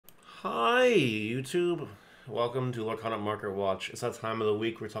Hi, YouTube. Welcome to Lorcana Market Watch. It's that time of the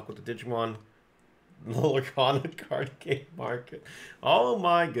week where we talk about the Digimon Lorcana card game market. Oh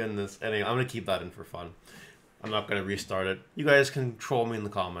my goodness. Anyway, I'm going to keep that in for fun. I'm not going to restart it. You guys can troll me in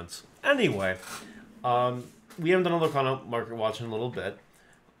the comments. Anyway, we haven't done a Lorcana Market Watch in a little bit.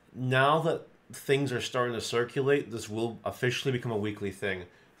 Now that things are starting to circulate, this will officially become a weekly thing.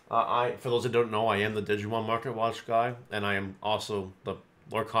 For those that don't know, I am the Digimon Market Watch guy, and I am also the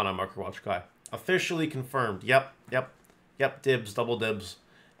Lorcana Market Watch guy. Officially confirmed. Yep. Dibs, double dibs,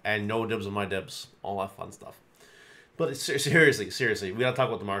 and no dibs on my dibs. All that fun stuff. But seriously, we gotta talk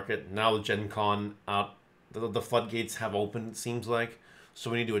about the market now. The Gen Con, the floodgates have opened. It seems like,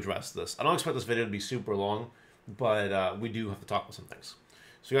 so we need to address this. I don't expect this video to be super long, but we do have to talk about some things.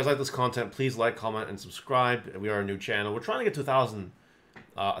 So if you guys like this content, please like, comment, and subscribe. We are a new channel. We're trying to get to 1,000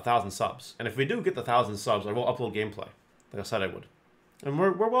 subs, and if we do get the 1,000 subs, I will upload gameplay, like I said I would. And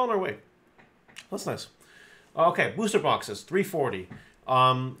we're well on our way. That's nice. Okay, booster boxes, 340.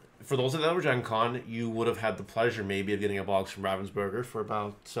 For those that were Gen Con, you would have had the pleasure maybe of getting a box from Ravensburger for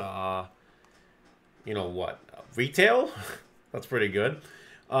about, you know what, retail? That's pretty good.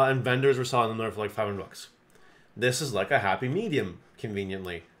 And vendors were selling them there for like 500 bucks. This is like a happy medium,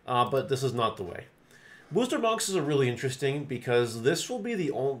 conveniently. But this is not the way. Booster boxes are really interesting because these will be the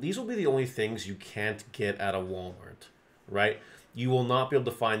only things you can't get at a Walmart, right? You will not be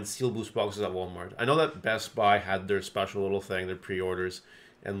able to find sealed booster boxes at Walmart. I know that Best Buy had their special little thing, their pre-orders,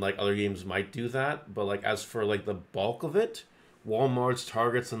 and like other games might do that, but like as for like the bulk of it, Walmart's,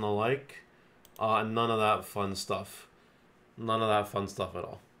 Targets, and the like, none of that fun stuff. None of that fun stuff at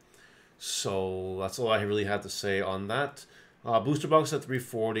all. So that's all I really had to say on that. Booster box at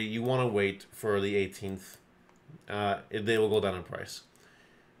 340. You want to wait for the 18th. They will go down in price,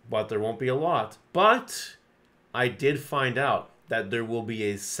 but there won't be a lot. But I did find out that there will be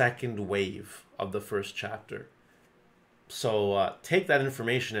a second wave of the first chapter. So take that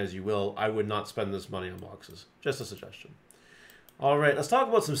information as you will. I would not spend this money on boxes. Just a suggestion. All right, let's talk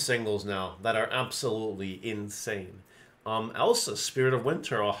about some singles now that are absolutely insane. Elsa, Spirit of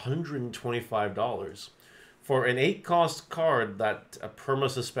Winter, $125 for an 8-cost card that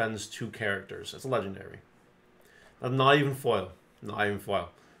perma-suspends 2 characters. It's a legendary. Not even foil. Not even foil.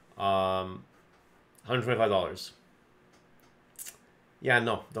 $125. Yeah,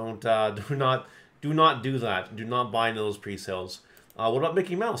 no, don't do not do that. Do not buy into those pre-sales. What about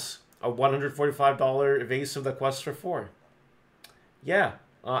Mickey Mouse? A $145 evasive that quests for 4. Yeah,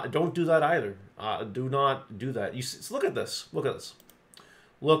 don't do that either. Do not do that. So look at this. Look at this.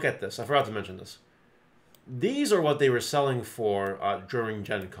 Look at this. I forgot to mention this. These are what they were selling for during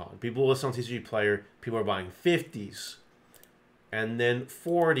Gen Con. People listen on TCG Player. People are buying 50s and then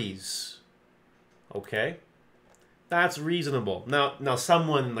 40s. Okay, that's reasonable. Now,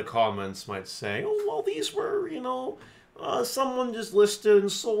 someone in the comments might say, "Oh, well, these were, you know, someone just listed and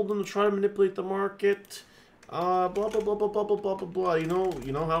sold them to try to manipulate the market." Blah blah blah blah blah blah blah blah blah. You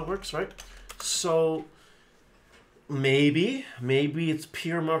know how it works, right? So maybe it's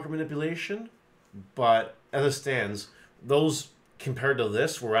pure market manipulation, but as it stands, those compared to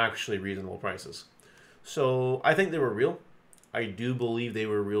this were actually reasonable prices. So I think they were real. I do believe they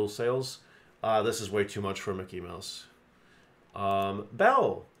were real sales. This is way too much for Mickey Mouse.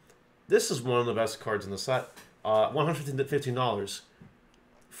 Belle. This is one of the best cards in the set. $115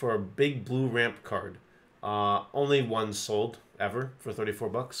 for a big blue ramp card. Only one sold ever for 34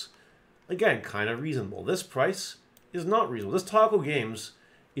 bucks. Again, kind of reasonable. This price is not reasonable. This Taco Games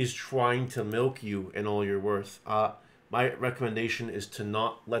is trying to milk you in all you're worth. My recommendation is to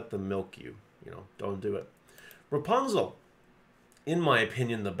not let them milk you. You know, don't do it. Rapunzel. In my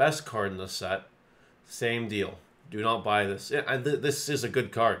opinion, the best card in the set. Same deal. Do not buy this. This is a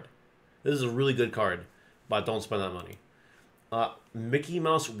good card. This is a really good card, but don't spend that money. Mickey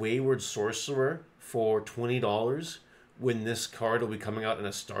Mouse Wayward Sorcerer for $20 when this card will be coming out in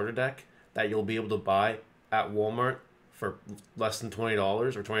a starter deck that you'll be able to buy at Walmart for less than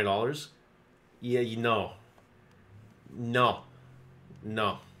 $20 or $20. Yeah, you know. No.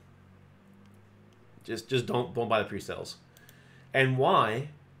 Just don't buy the pre-sales. And why,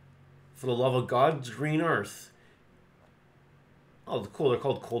 for the love of God's green earth? Oh, cool. They're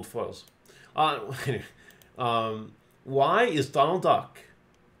called cold foils. Why is Donald Duck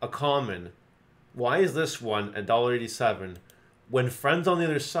a common? Why is this one $1.87 when Friends on the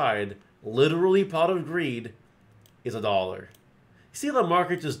Other Side, literally Pot of Greed, is $1? You see, the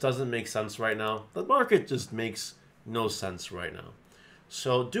market just doesn't make sense right now. The market just makes no sense right now.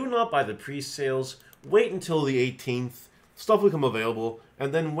 So do not buy the pre-sales. Wait until the 18th. Stuff will become available,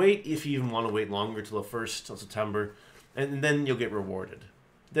 and then wait if you even want to wait longer till the 1st of September, and then you'll get rewarded.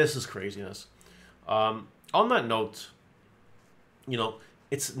 This is craziness. On that note, you know,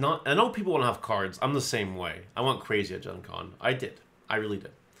 it's not. I know people want to have cards. I'm the same way. I went crazy at Gen Con. I did. I really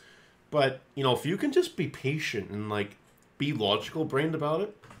did. But you know, if you can just be patient and like be logical brained about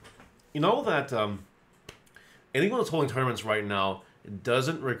it, you know that anyone that's holding tournaments right now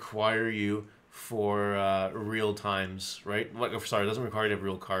doesn't require you for real times, right? Like, sorry, it doesn't require you to have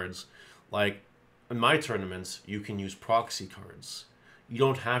real cards. Like in my tournaments, you can use proxy cards. You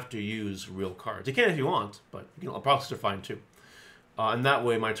don't have to use real cards. You can if you want, but you know, proxies are fine too. And that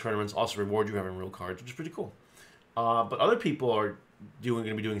way, my tournaments also reward you having real cards, which is pretty cool. But other people are going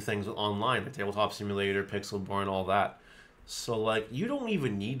to be doing things online, like Tabletop Simulator, Pixelborn, all that. So like, you don't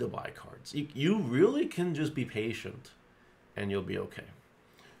even need to buy cards. You really can just be patient, and you'll be okay.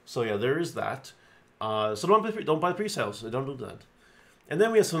 So yeah, there is that. So don't buy the pre-sales. Don't do that. And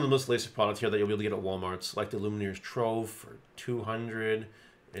then we have some of the miscellaneous products here that you'll be able to get at Walmart's, like the Lumineer's Trove for $200,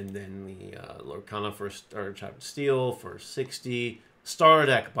 and then the Lorcana for Chapter Steel for $60. Star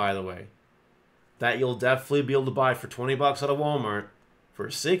Deck, by the way, that you'll definitely be able to buy for $20 at a Walmart. For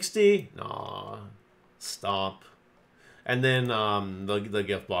 $60? Nah, stop. And then the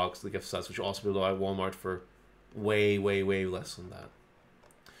gift box, the gift sets, which you'll also be able to buy at Walmart for way, way, way less than that.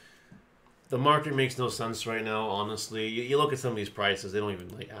 The market makes no sense right now, honestly. You look at some of these prices, they don't even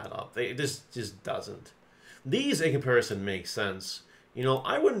like add up. It just doesn't. These, in comparison, make sense. You know,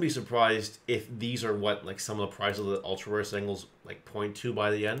 I wouldn't be surprised if these are what like some of the prices of the ultra rare singles like point to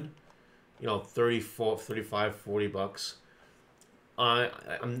by the end. You know, 34, 35, 40 bucks.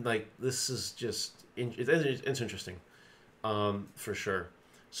 I'm like, this is just it's interesting, for sure.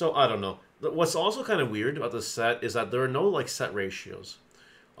 So I don't know. What's also kind of weird about this set is that there are no like set ratios.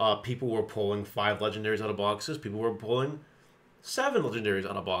 People were pulling 5 legendaries out of boxes. People were pulling 7 legendaries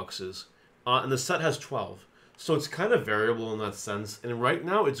out of boxes. And the set has 12. So it's kind of variable in that sense. And right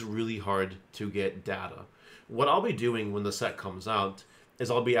now, it's really hard to get data. What I'll be doing when the set comes out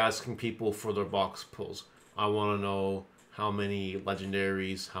is I'll be asking people for their box pulls. I want to know how many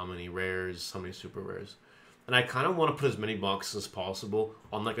legendaries, how many rares, how many super rares. And I kind of want to put as many boxes as possible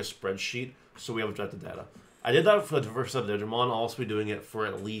on like a spreadsheet so we have objective data. I did that for the first set of Digimon. I'll also be doing it for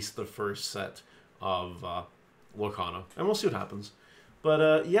at least the first set of Lorcana. And we'll see what happens.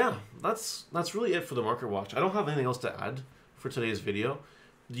 But yeah, that's really it for the Market Watch. I don't have anything else to add for today's video.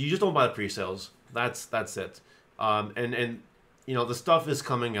 You just don't buy the pre-sales. That's it. And you know, the stuff is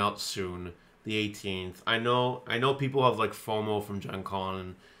coming out soon, the 18th. I know people have like FOMO from Gen Con,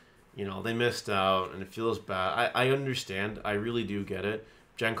 and you know, they missed out and it feels bad. I understand. I really do get it.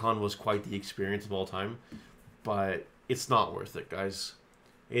 Gen Con was quite the experience of all time. But it's not worth it, guys.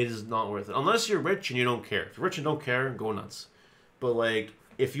 It is not worth it. Unless you're rich and you don't care. If you're rich and don't care, go nuts. But, like,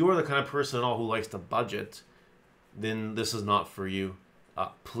 if you're the kind of person at all who likes to budget, then this is not for you.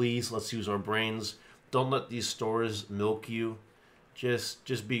 Please, let's use our brains. Don't let these stores milk you.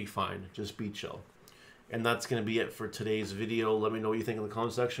 Just be fine. Just be chill. And that's going to be it for today's video. Let me know what you think in the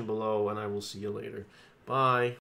comment section below, and I will see you later. Bye.